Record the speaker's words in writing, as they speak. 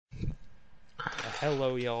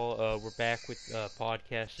Hello, y'all. We're back with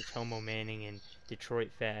podcast. It's Homo Manning and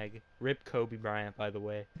Detroit Fag. Rip Kobe Bryant, by the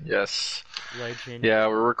way, Yes. legend, Yeah,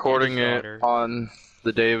 we're and his recording it daughter. on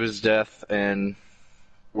the day of his death, and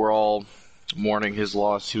we're all mourning his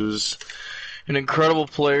loss. He was an incredible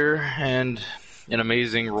player and an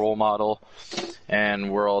amazing role model,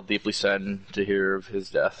 and we're all deeply saddened to hear of his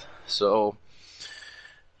death. So,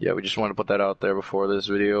 yeah, we just wanted to put that out there before this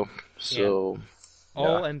video. Yeah, So,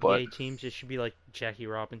 all yeah, but NBA teams. It should be like Jackie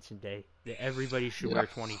Robinson Day. Everybody should yeah, wear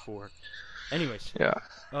 24. Anyways, yeah.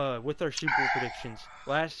 with our Super Bowl predictions,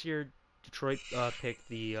 last year Detroit picked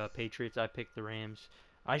the Patriots. I picked the Rams.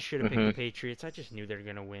 I should have picked the Mhm. Patriots. I just knew they were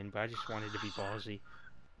gonna win, but I just wanted to be ballsy.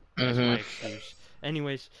 That's my Mhm. excuse.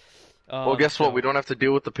 Anyways, Well, guess what? We so don't have to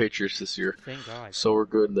deal with the Patriots this year, thank God. so we're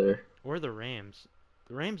good there. Or the Rams.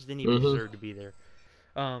 The Rams didn't even Mhm. deserve to be there.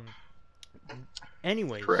 Um.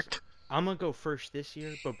 Anyways, Correct. I'm gonna go first this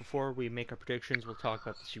year, but before we make our predictions, we'll talk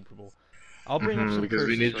about the Super Bowl. I'll bring up some Because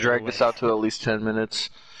we curses need to right drag this away. out to at least 10 minutes.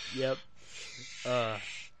 Yep. Uh.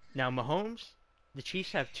 Now Mahomes, the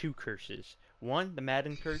Chiefs have two curses. One, the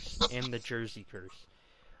Madden curse, and the Jersey curse.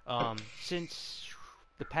 Since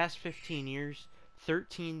the past 15 years,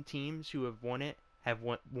 13 teams who have won it have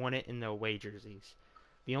won it in the away jerseys.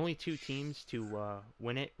 The only two teams to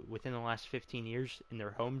win it within the last 15 years in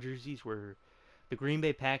their home jerseys were the Green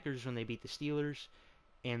Bay Packers when they beat the Steelers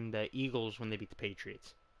and the Eagles when they beat the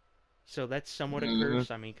Patriots. So that's somewhat a hmm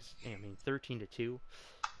curse. I mean 13 to 2.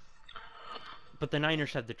 But the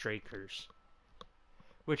Niners have the Drake curse,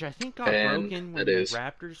 which I think got And broken it when the is.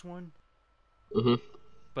 Raptors won, Mm-hmm.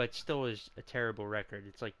 but still is a terrible record.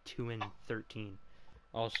 It's like 2 and 13.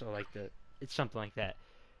 Also like the it's something like that.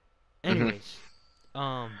 Mm-hmm. Anyways,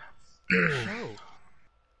 um so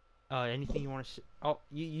anything you want to say? Oh,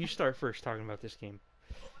 you start first talking about this game.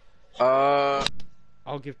 uh,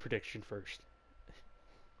 I'll give prediction first.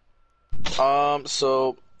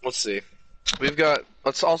 so let's see.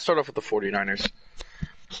 I'll start off with the 49ers.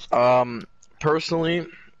 Um, Personally,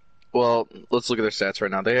 well, let's look at their stats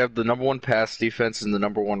right now. They have the number one pass defense and the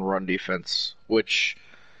number one run defense, which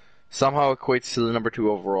somehow equates to the number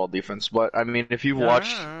two overall defense. But I mean, if you've No, no,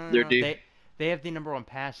 watched no, no, their no. D, They have the number one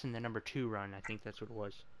pass and the number two run. I think that's what it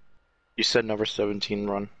was. you said number 17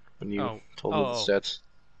 run when you Oh, told me the oh, stats.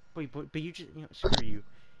 but you just screw you.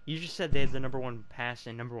 You just said they have the number one pass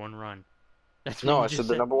and number one run. That's what No, you I just said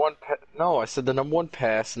the said. number one. No, I said the number one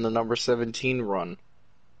pass and the number 17 run,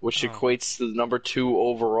 which Oh, equates to the number two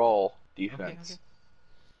overall okay, okay. defense.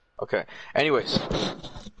 Okay. Anyways,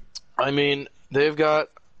 I mean they've got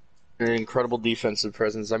an incredible defensive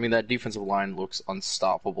presence. I mean that defensive line looks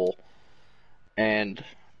unstoppable, and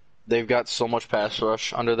they've got so much pass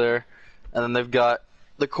rush under there, and then they've got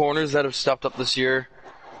the corners that have stepped up this year,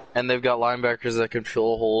 and they've got linebackers that can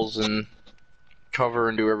fill holes and cover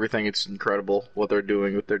and do everything. It's incredible what they're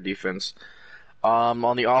doing with their defense. On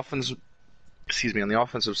the on the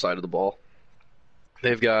offensive side of the ball,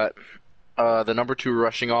 they've got the number two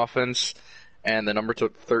rushing offense and the number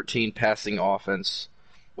 13 passing offense,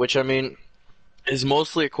 which I mean is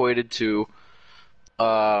mostly equated to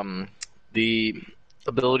um, the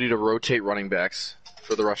ability to rotate running backs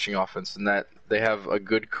for the rushing offense, and that they have a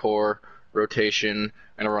good core rotation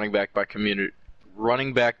and a running back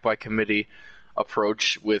by committee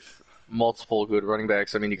approach with multiple good running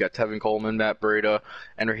backs. I mean, you got Tevin Coleman, Matt Breida,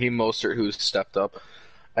 and Raheem Mostert who's stepped up.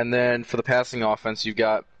 And then for the passing offense, you've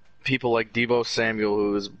got people like Debo Samuel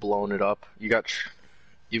who's blown it up. You've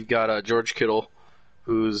got George Kittle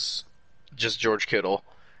who's just George Kittle,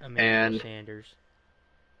 Emmanuel and Sanders.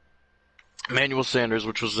 Emmanuel Sanders,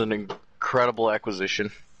 which was an incredible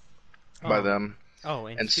acquisition by Um. them. Oh,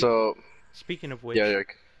 and And so, speaking of yeah, which,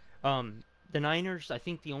 the Niners. I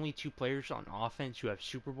think the only two players on offense who have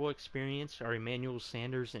Super Bowl experience are Emmanuel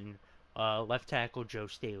Sanders and left tackle Joe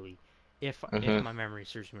Staley, if hmm my memory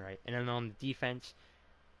serves me right. And then on the defense,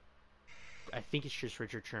 I think it's just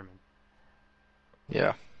Richard Sherman.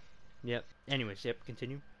 yeah. Yep. Anyways, yep.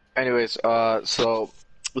 Continue. Anyways, so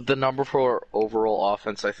with the number four overall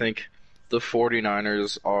offense, I think the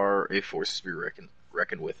 49ers are a force to be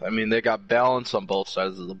reckoned with. I mean, they got balance on both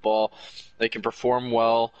sides of the ball. They can perform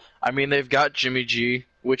well. I mean, they've got Jimmy G,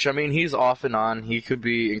 which I mean, he's off and on. He could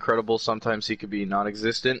be incredible. Sometimes he could be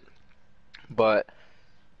non-existent. But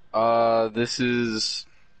this is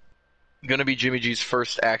gonna be Jimmy G's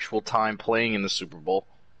first actual time playing in the Super Bowl,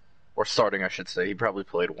 or starting, I should say. He probably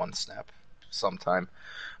played one snap sometime.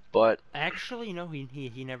 But Actually, no,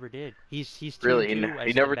 he never did. He's 2-2 he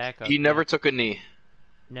as the never backup. he Yeah, never took a knee.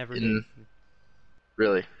 never did. In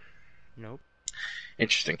really Nope.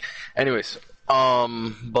 interesting. Anyways,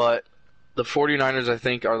 but the 49ers, I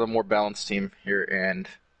think, are the more balanced team here, and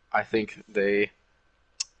I think this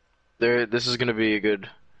is going to be a good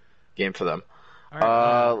game for them. All right,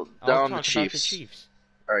 I'll Down the talk about the Chiefs. Chiefs.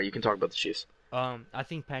 All right, you can talk about the Chiefs. I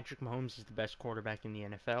think Patrick Mahomes is the best quarterback in the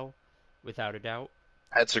NFL, without a doubt.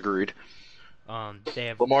 That's agreed. They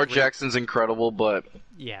have Lamar great... Jackson's incredible, but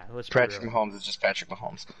yeah, let's be Patrick real. Mahomes is just Patrick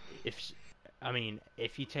Mahomes.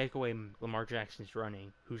 If you take away Lamar Jackson's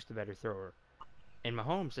running, who's the better thrower? And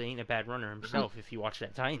Mahomes ain't a bad runner himself. If you watch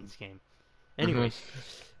that Titans game. Anyways,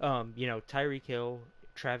 Tyreek Hill,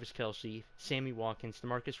 Travis Kelce, Sammy Watkins,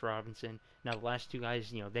 DeMarcus Robinson. Now the last two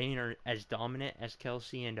guys, they ain't as dominant as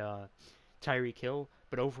Kelce and Tyreek Hill,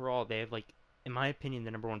 but overall they have, in my opinion,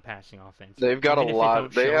 the number one passing offense. They've got a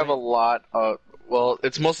lot. They have a lot. Well,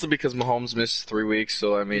 it's mostly because Mahomes missed 3 weeks,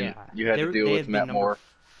 so I mean, you had to deal with Matt Moore.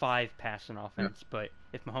 5 passing offense, but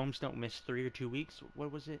if Mahomes don't miss 3 or 2 weeks,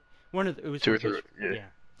 what was it? It was 2 or 3. Yeah.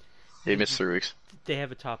 He missed 3 weeks. They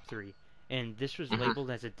have a top 3, and this was labeled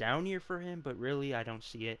as a down year for him, but really I don't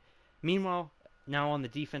see it. Meanwhile, now on the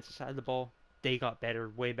defensive side of the ball, they got better,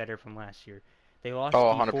 way better from last year. They lost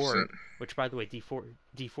Dee Ford, which, by the way, Dee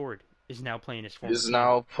Ford is now playing his former team. He's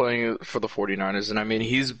now playing for the 49ers, and I mean,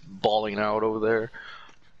 he's balling out over there.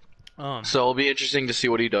 So it'll be interesting to see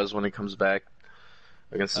what he does when he comes back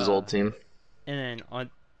against his old team. And then on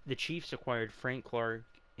the Chiefs acquired Frank Clark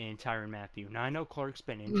and Tyrann Mathieu. Now I know Clark's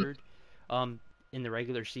been injured in the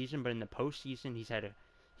regular season, but in the postseason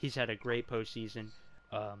he's had a great postseason.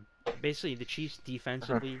 Basically, the Chiefs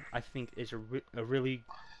defensively, I think, is a really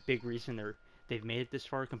big reason they've made it this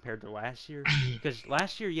far compared to last year. Because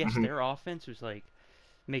last year, yes, their offense was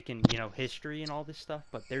making history and all this stuff,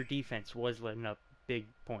 but their defense was letting up big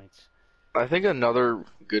points. I think another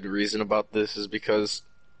good reason about this is because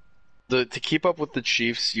to keep up with the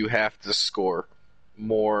Chiefs, you have to score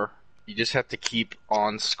more. You just have to keep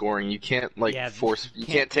on scoring. You can't force. You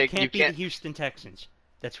can't beat the Houston Texans.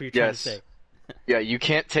 That's what you're trying to say. Yeah, you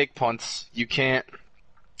can't take punts. You can't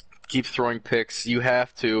keep throwing picks. You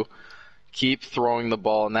have to keep throwing the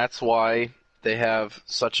ball, and that's why they have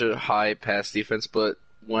such a high pass defense. But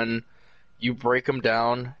when you break them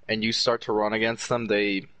down and you start to run against them,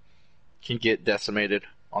 they can get decimated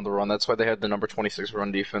on the run. That's why they had the number 26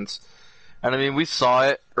 run defense. And I mean, we saw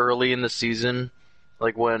it early in the season,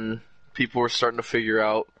 when people were starting to figure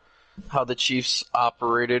out how the Chiefs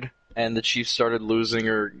operated, and the Chiefs started losing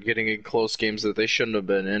or getting in close games that they shouldn't have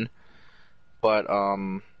been in. But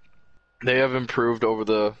they have improved over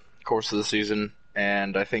the course of the season,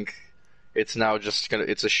 and I think it's now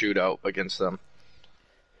it's a shootout against them.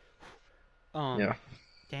 Yeah.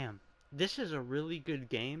 Damn. This is a really good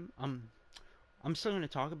game. I'm still going to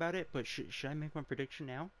talk about it, but should I make my prediction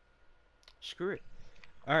now? Screw it.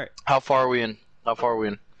 All right. How far are we in?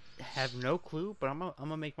 Have no clue, but I'm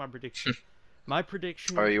gonna make my prediction. My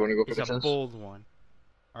prediction All right, you want to go is a bold one.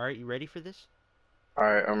 All right, you ready for this? All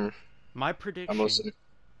right, my prediction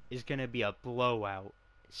is gonna be a blowout.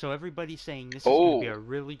 So everybody's saying this is gonna be a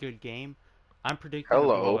really good game. I'm predicting a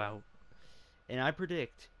blowout, and I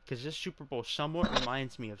predict, because this Super Bowl somewhat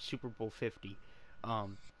reminds me of Super Bowl 50.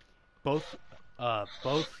 Both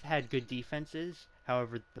had good defenses.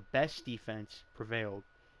 However, the best defense prevailed.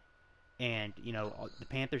 And, the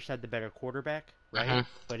Panthers had the better quarterback, right?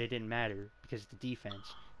 But it didn't matter because of the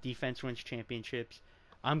defense. Defense wins championships.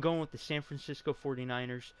 I'm going with the San Francisco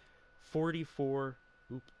 49ers. 44...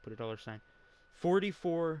 Oop, put a $sign.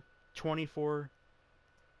 44-24.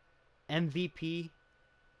 MVP.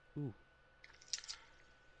 Ooh.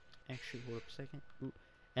 Actually, hold up a second. Ooh.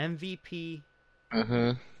 MVP.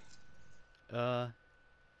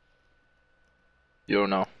 You don't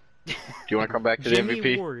know. Do you want to come back to the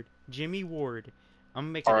MVP? Jimmy Ward.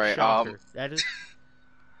 I'm making a shocker. That is.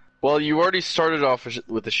 Well, you already started off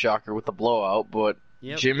with the shocker with the blowout, but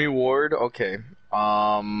Jimmy Ward, okay.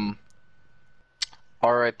 All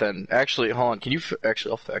right then. Actually, hold on. Can you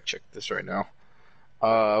I'll fact check this right now.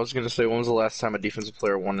 I was gonna say, when was the last time a defensive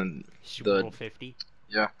player won in Super Bowl 50?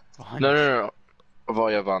 Yeah. No. Oh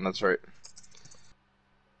yeah, Vaughn. That's right.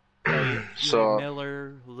 So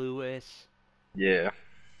Miller, Lewis. Yeah.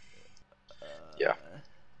 Yeah.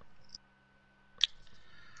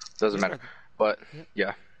 Doesn't matter. But,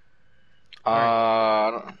 yeah.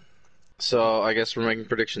 So, I guess we're making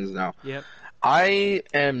predictions now. Yep. I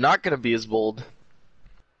am not going to be as bold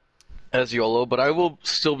as YOLO, but I will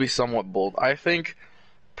still be somewhat bold. I think,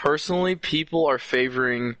 personally, people are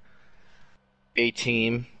favoring one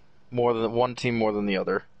team more than the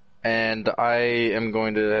other. And I am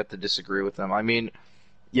going to have to disagree with them. I mean,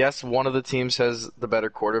 yes, one of the teams has the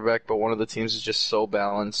better quarterback, but one of the teams is just so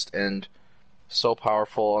balanced and so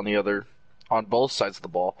powerful on both sides of the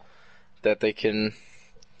ball that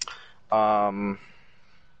um,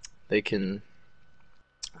 they can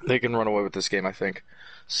run away with this game, I think.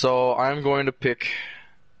 So I'm going to pick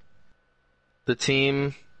the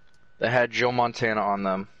team that had Joe Montana on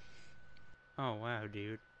them. Oh wow,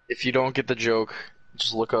 dude. If you don't get the joke,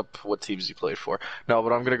 just look up what teams he played for. No,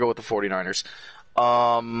 but I'm gonna go with the 49ers.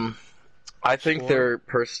 I think Score?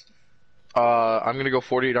 I'm gonna go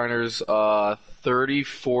 49ers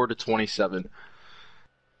 34-27.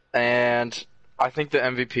 And I think the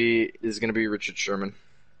MVP is gonna be Richard Sherman.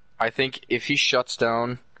 I think if he shuts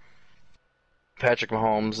down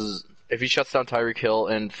if he shuts down Tyreek Hill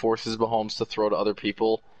and forces Mahomes to throw to other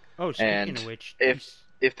people, Oh, speaking of and which,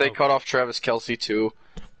 if they oh, cut off Travis Kelce too,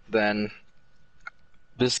 then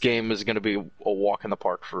this game is going to be a walk in the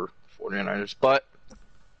park for 49ers. But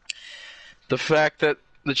the fact that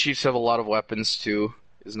the Chiefs have a lot of weapons too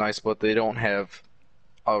is nice, but they don't have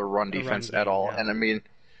a run a run defense at game, all. no. And I mean,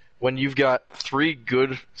 when you've got three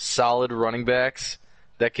good, solid running backs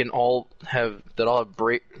that all have not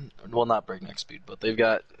breakneck speed, but they've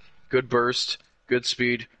got good burst, good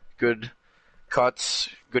speed, good cuts,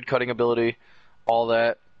 good cutting ability, all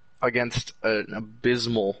that against an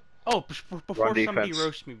abysmal Oh, run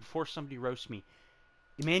defense. before somebody roasts me,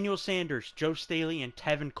 Emmanuel Sanders, Joe Staley, and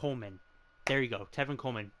Tevin Coleman. There you go, Tevin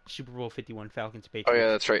Coleman, Super Bowl 51 Falcons Oh Patriots. yeah,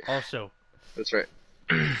 that's right. Also, That's right.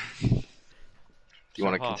 Do you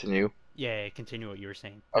want to continue? Yeah, continue what you were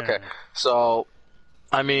saying. Okay. No. So,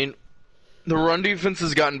 I mean, the run defense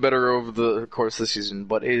has gotten better over the course of the season,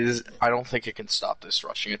 but I don't think it can stop this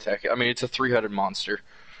rushing attack. I mean, it's a three-headed monster.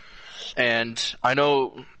 And I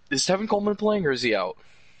know, is Tevin Coleman playing or is he out?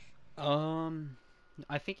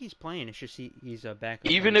 I think he's playing. It's just he's a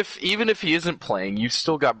backup. Even if he isn't playing, you've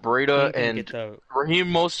still got Breda and Raheem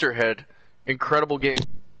Mostert had incredible game.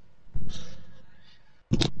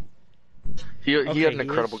 He had an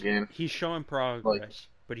incredible game. He's showing progress,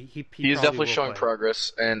 but he's definitely showing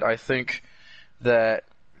progress, and I think that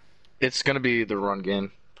it's going to be the run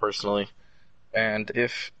game, personally. And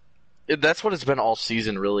that's what it's been all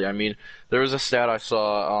season, really. I mean, there was a stat I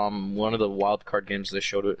saw, one of the wild card games they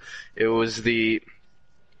showed it. It was the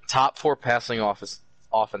top four passing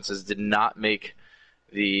offenses did not make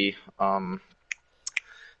the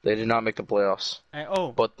they did not make the playoffs.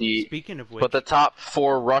 Speaking of which, but the top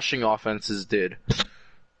four rushing offenses did.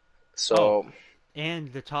 So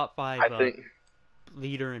and the top five I think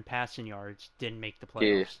leader in passing yards didn't make the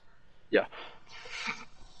playoffs.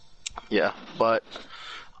 Yeah, but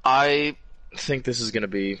I think this is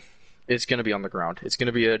it's gonna be on the ground. It's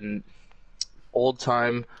gonna be an old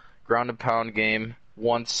time ground and pound game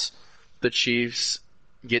once the Chiefs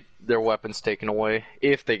get their weapons taken away,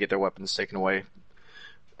 if they get their weapons taken away.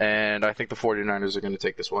 And I think the 49ers are going to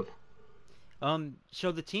take this one.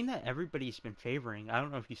 So the team that everybody's been favoring, I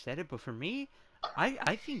don't know if you said it, but for me,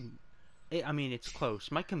 I think, I mean, it's close.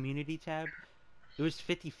 My community tab, it was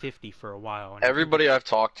 50-50 for a while. And everybody I've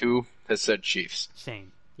talked to has said Chiefs.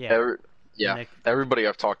 Same. Yeah. Everybody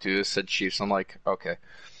I've talked to has said Chiefs. I'm like, okay.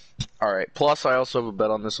 All right. Plus, I also have a bet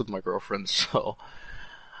on this with my girlfriend, so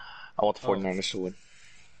I want the 49ers to win.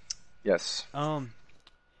 Yes.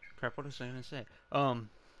 Crap, what was I going to say?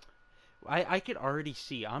 I could already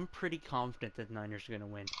see. I'm pretty confident that the Niners are going to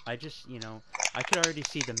win. I could already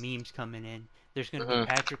see the memes coming in. There's going to be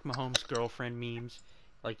Patrick Mahomes' girlfriend memes.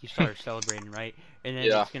 Like, you saw her celebrating, right? And then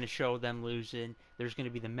it's going to show them losing. There's going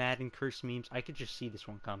to be the Madden curse memes. I could just see this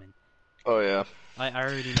one coming. Oh, yeah. I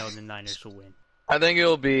already know the Niners will win. I think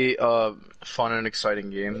it'll be a fun and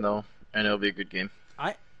exciting game, though. And it'll be a good game.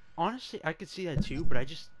 Honestly, I could see that, too. But I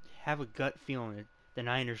just have a gut feeling that the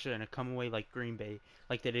Niners are going to come away like Green Bay,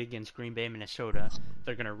 like they did against Green Bay, Minnesota.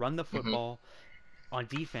 They're going to run the football. On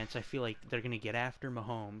defense, I feel like they're going to get after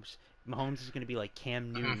Mahomes. Mahomes is going to be like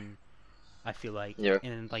Cam Newton, I feel like. Yeah.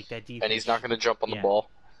 And like that defense. And he's not going to jump on the ball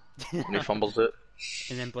when he fumbles it.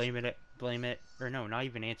 And then blame it, or no, not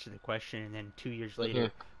even answer the question, and then 2 years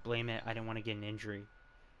later, blame it, I didn't want to get an injury.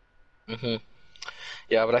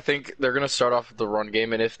 Yeah, but I think they're going to start off with the run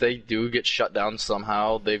game, and if they do get shut down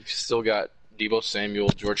somehow, they've still got Deebo Samuel,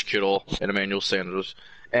 George Kittle, and Emmanuel Sanders.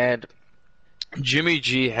 And Jimmy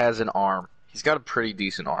G has an arm. He's got a pretty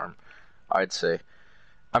decent arm, I'd say.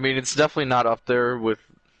 I mean, it's definitely not up there with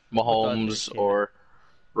Mahomes or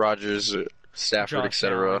Rodgers, Stafford,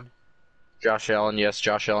 etc. Josh Allen, yes,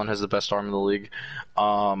 Josh Allen has the best arm in the league.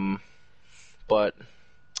 But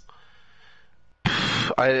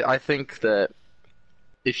I think that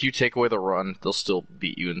if you take away the run, they'll still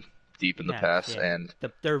beat you deep in the pass. Yeah. And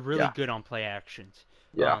they're really good on play actions.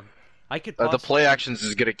 Yeah. I could the play actions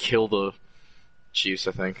is going to kill the Chiefs,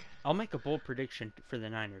 I think. I'll make a bold prediction for the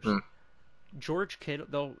Niners. George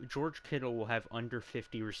Kittle will have under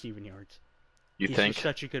 50 receiving yards. You He's just think?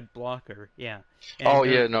 such a good blocker. Yeah, and Oh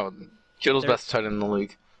yeah, no. Kittle's they're best tight end in the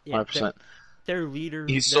league, yeah 100%. their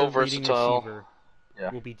He's so leading versatile. receiver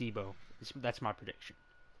Yeah. will be Debo. That's my prediction.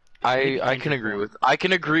 I Maybe I can Kendrick agree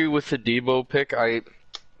Bourne. with the Debo pick. I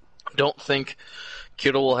don't think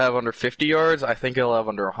Kittle will have under 50 yards. I think he'll have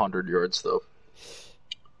under 100 yards though.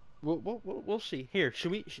 We'll see. Here,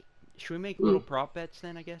 should we make little Ooh. prop bets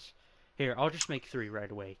then? I guess. Here, I'll just make three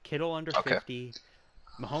right away. Kittle under Okay. 50.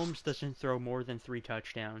 Mahomes doesn't throw more than 3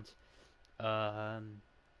 touchdowns. Um,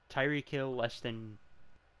 Tyreek Hill less than,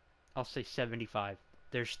 I'll say 75.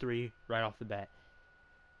 There's three right off the bat.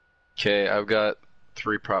 Okay, I've got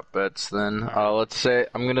three prop bets then. All right. Let's say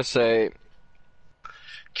I'm gonna say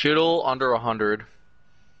Kittle under 100.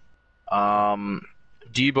 Um,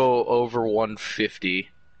 Debo over 150.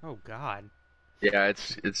 Oh God. Yeah,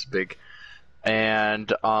 it's big.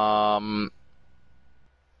 And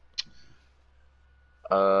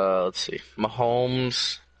let's see.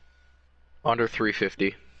 Mahomes under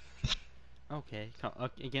 350. Okay.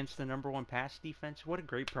 Against the number one pass defense. What a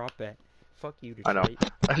great prop bet. Fuck you, I know.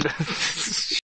 Detroit.